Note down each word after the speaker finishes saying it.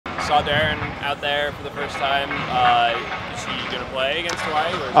saw Darren out there for the first time. Is he going to play against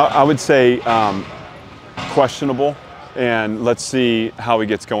Hawaii? I would say questionable, and let's see how he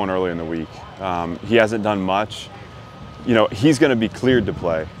gets going early in the week. He hasn't done much. You know, he's going to be cleared to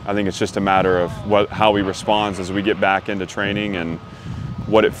play. I think it's just a matter of how he responds as we get back into training and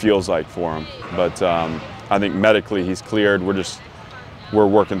what it feels like for him. But I think medically he's cleared. We're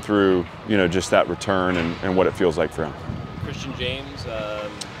working through, you know, just that return and what it feels like for him. Christian James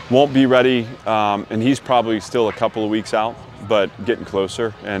won't be ready, and he's probably still a couple of weeks out, but getting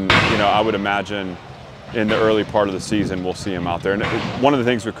closer. And you know, I would imagine in the early part of the season we'll see him out there. And one of the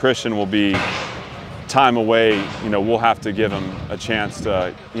things with Christian will be time away. You know, we'll have to give him a chance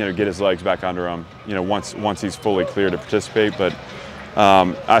to, you know, get his legs back under him, you know, once he's fully clear to participate. But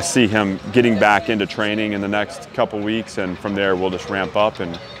I see him getting back into training in the next couple weeks, and from there we'll just ramp up,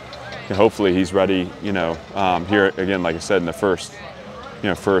 and hopefully he's ready, you know, here again, like I said, in the first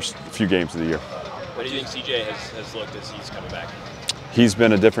few games of the year. What do you think CJ has looked as he's coming back? He's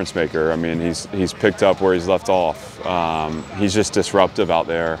been a difference maker. I mean, he's picked up where he's left off. He's just disruptive out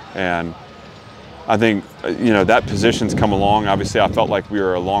there, and I think, you know, that position's come along. Obviously, I felt like we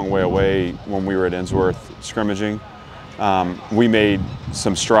were a long way away when we were at Innsworth scrimmaging. We made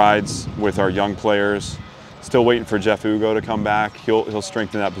some strides with our young players. Still waiting for Jeff Ugo to come back. He'll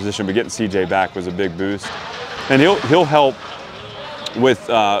strengthen that position, but getting CJ back was a big boost, and he'll help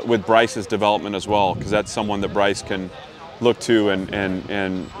with Bryce's development as well, because that's someone that Bryce can look to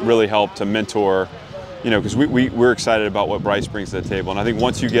and really help to mentor. You know, because we're excited about what Bryce brings to the table, and I think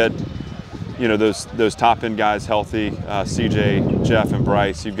once you get, you know, those top end guys healthy, CJ, Jeff, and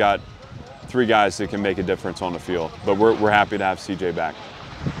Bryce, you've got 3 guys that can make a difference on the field. But we're happy to have CJ back.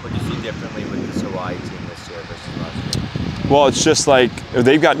 What do you see differently with this Hawaii team this year versus last year? Well, it's just like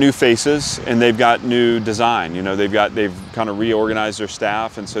they've got new faces and they've got new design. You know, they've kind of reorganized their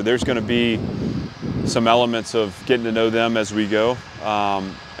staff, and so there's going to be some elements of getting to know them as we go,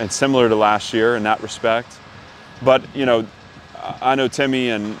 and similar to last year in that respect. But you know, I know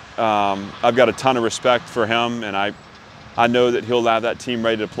Timmy, and I've got a ton of respect for him, and I know that he'll have that team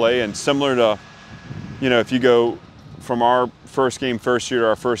ready to play. And similar to, you know, if you go from our first game first year to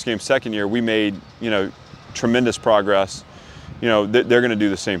our first game second year, we made, you know, tremendous progress. You know, they're going to do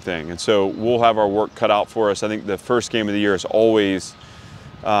the same thing, and so we'll have our work cut out for us. I think the first game of the year is always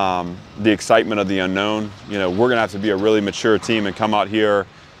the excitement of the unknown. You know, we're going to have to be a really mature team and come out here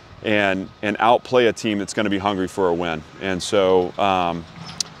and outplay a team that's going to be hungry for a win. And so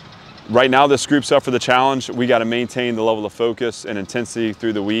right now this group's up for the challenge. We got to maintain the level of focus and intensity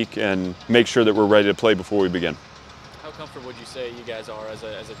through the week and make sure that we're ready to play before we begin. How comfortable would you say you guys are as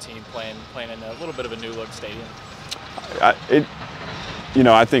a team playing in a little bit of a new look stadium? You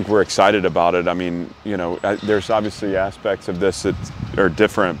know, I think we're excited about it. I mean, you know, there's obviously aspects of this that are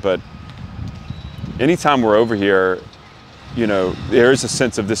different, but anytime we're over here, you know, there is a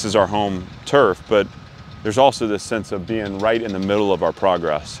sense of this is our home turf, but there's also this sense of being right in the middle of our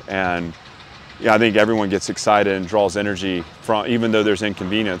progress. And yeah, I think everyone gets excited and draws energy from, even though there's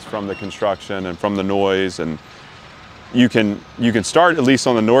inconvenience from the construction and from the noise. And you can start at least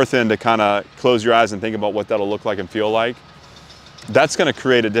on the north end to kind of close your eyes and think about what that'll look like and feel like. That's going to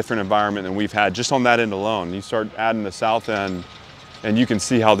create a different environment than we've had just on that end alone. You start adding the south end, and you can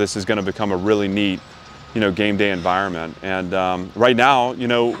see how this is going to become a really neat, you know, game day environment. And right now, you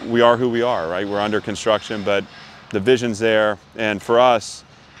know, we are who we are, right? We're under construction, but the vision's there. And for us,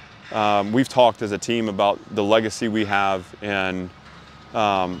 we've talked as a team about the legacy we have and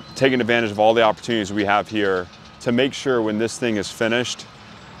taking advantage of all the opportunities we have here to make sure when this thing is finished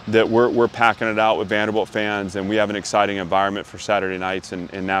that we're packing it out with Vanderbilt fans, and we have an exciting environment for Saturday nights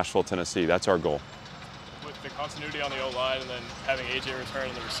in Nashville, Tennessee. That's our goal. With the continuity on the O-line and then having AJ return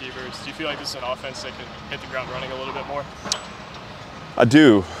and the receivers, do you feel like this is an offense that can hit the ground running a little bit more? I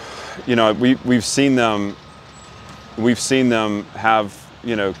do. You know, we've seen them have,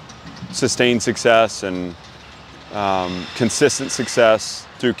 you know, sustained success and consistent success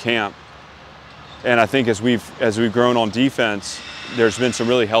through camp. And I think as we've grown on defense, there's been some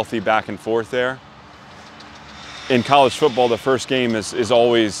really healthy back and forth there. In college football, the first game is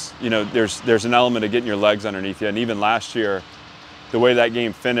always, you know, there's an element of getting your legs underneath you. And even last year, the way that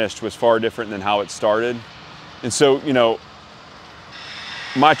game finished was far different than how it started. And so, you know,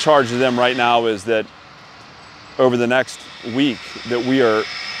 my charge to them right now is that over the next week that we are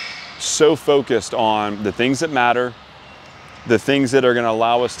so focused on the things that matter, the things that are going to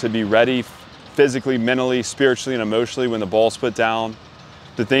allow us to be ready physically, mentally, spiritually, and emotionally when the ball's put down,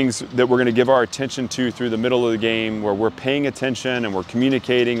 the things that we're going to give our attention to through the middle of the game, where we're paying attention and we're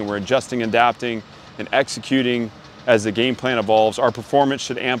communicating and we're adjusting, adapting, and executing as the game plan evolves. Our performance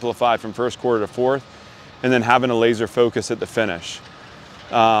should amplify from first quarter to fourth, and then having a laser focus at the finish.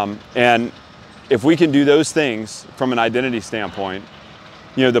 And if we can do those things from an identity standpoint,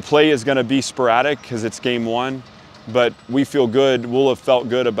 the play is going to be sporadic because it's game one, but we feel good. We'll have felt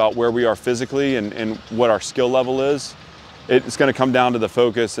good about where we are physically and what our skill level is. It's going to come down to the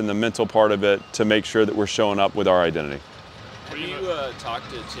focus and the mental part of it to make sure that we're showing up with our identity. Have you talked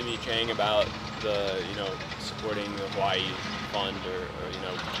to Timmy Chang about the, supporting the Hawaii Fund or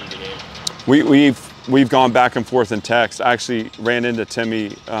keeping the game? We've gone back and forth in text. I actually ran into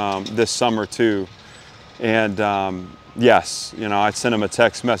Timmy this summer too, and yes, I sent him a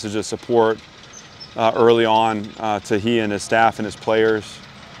text message of support early on to he and his staff and his players.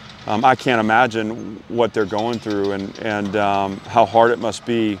 I can't imagine what they're going through and how hard it must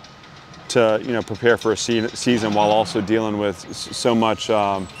be to prepare for a season while also dealing with so much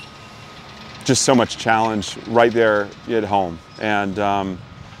just so much challenge right there at home. And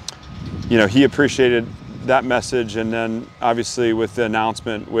he appreciated that message, and then obviously with the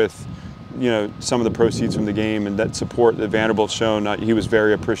announcement with some of the proceeds from the game and that support that Vanderbilt's shown, he was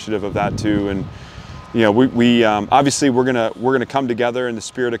very appreciative of that too. And we obviously we're gonna come together in the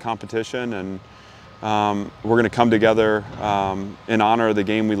spirit of competition, and we're gonna come together in honor of the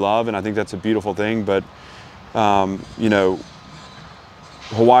game we love, and I think that's a beautiful thing. But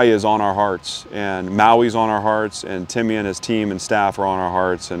Hawaii is on our hearts, and Maui's on our hearts, and Timmy and his team and staff are on our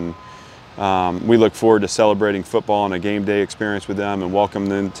hearts, and we look forward to celebrating football and a game day experience with them and welcome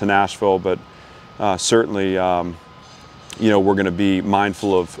them to Nashville. But certainly, we're going to be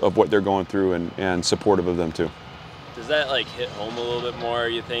mindful of what they're going through and supportive of them too. Does that hit home a little bit more,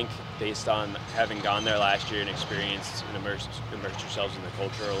 you think, based on having gone there last year and experienced and immersed yourselves in the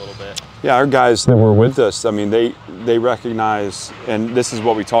culture a little bit? Yeah, our guys that were with us, I mean, they recognize, and this is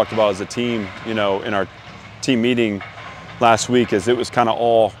what we talked about as a team, in our team meeting last week, as it was kind of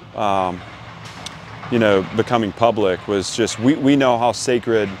all, becoming public, was just we know how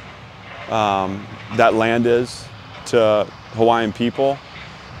sacred that land is to Hawaiian people,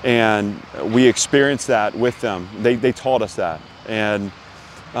 and we experienced that with them. They taught us that, and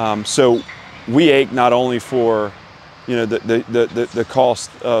so we ache not only for the cost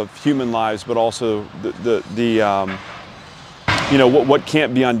of human lives, but also what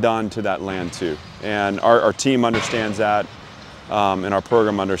can't be undone to that land too. And our team understands that, and our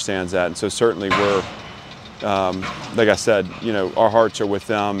program understands that, and so certainly we're, like I said, our hearts are with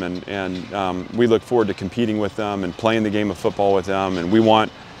them, and we look forward to competing with them and playing the game of football with them, and we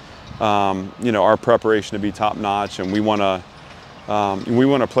want our preparation to be top notch, and we want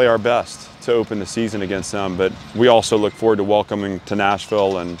to play our best to open the season against them. But we also look forward to welcoming to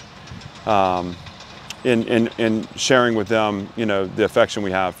Nashville and in sharing with them the affection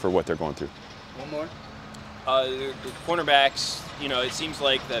we have for what they're going through. One more. The cornerbacks, it seems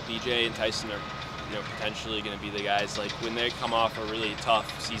like that BJ and Tyson are potentially going to be the guys. When they come off a really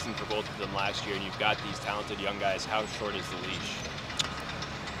tough season for both of them last year, and you've got these talented young guys, how short is the leash?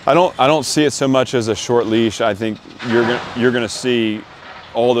 I don't see it so much as a short leash. I think you're going to see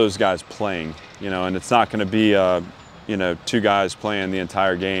all those guys playing, and it's not going to be two guys playing the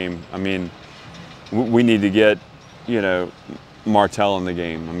entire game. I mean, we need to get Martell in the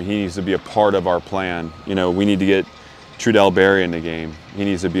game. I mean, he needs to be a part of our plan. We need to get Trudell Berry in the game. He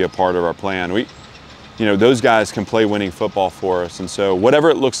needs to be a part of our plan. Those guys can play winning football for us, and so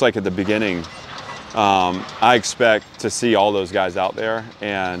whatever it looks like at the beginning, I expect to see all those guys out there,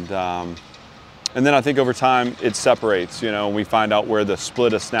 and then I think over time it separates, and we find out where the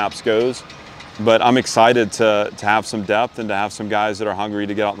split of snaps goes. But I'm excited to have some depth and to have some guys that are hungry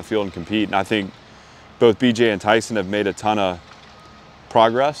to get out in the field and compete. And I think both BJ and Tyson have made a ton of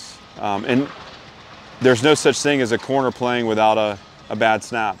progress. And there's no such thing as a corner playing without a bad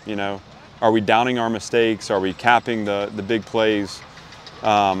snap. Are we downing our mistakes? Are we capping the big plays?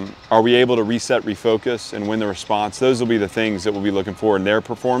 Are we able to reset, refocus, and win the response? Those will be the things that we'll be looking for in their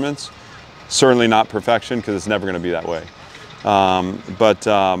performance. Certainly not perfection, because it's never going to be that way. I've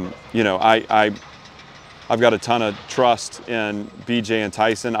got a ton of trust in BJ and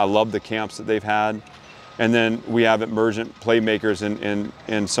Tyson. I love the camps that they've had. And then we have emergent playmakers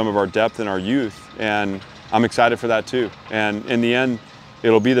in some of our depth and our youth. And I'm excited for that too. And in the end,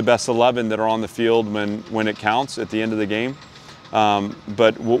 it'll be the best 11 that are on the field when it counts at the end of the game.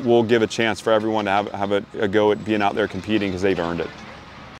 But we'll give a chance for everyone to have a go at being out there competing, because they've earned it.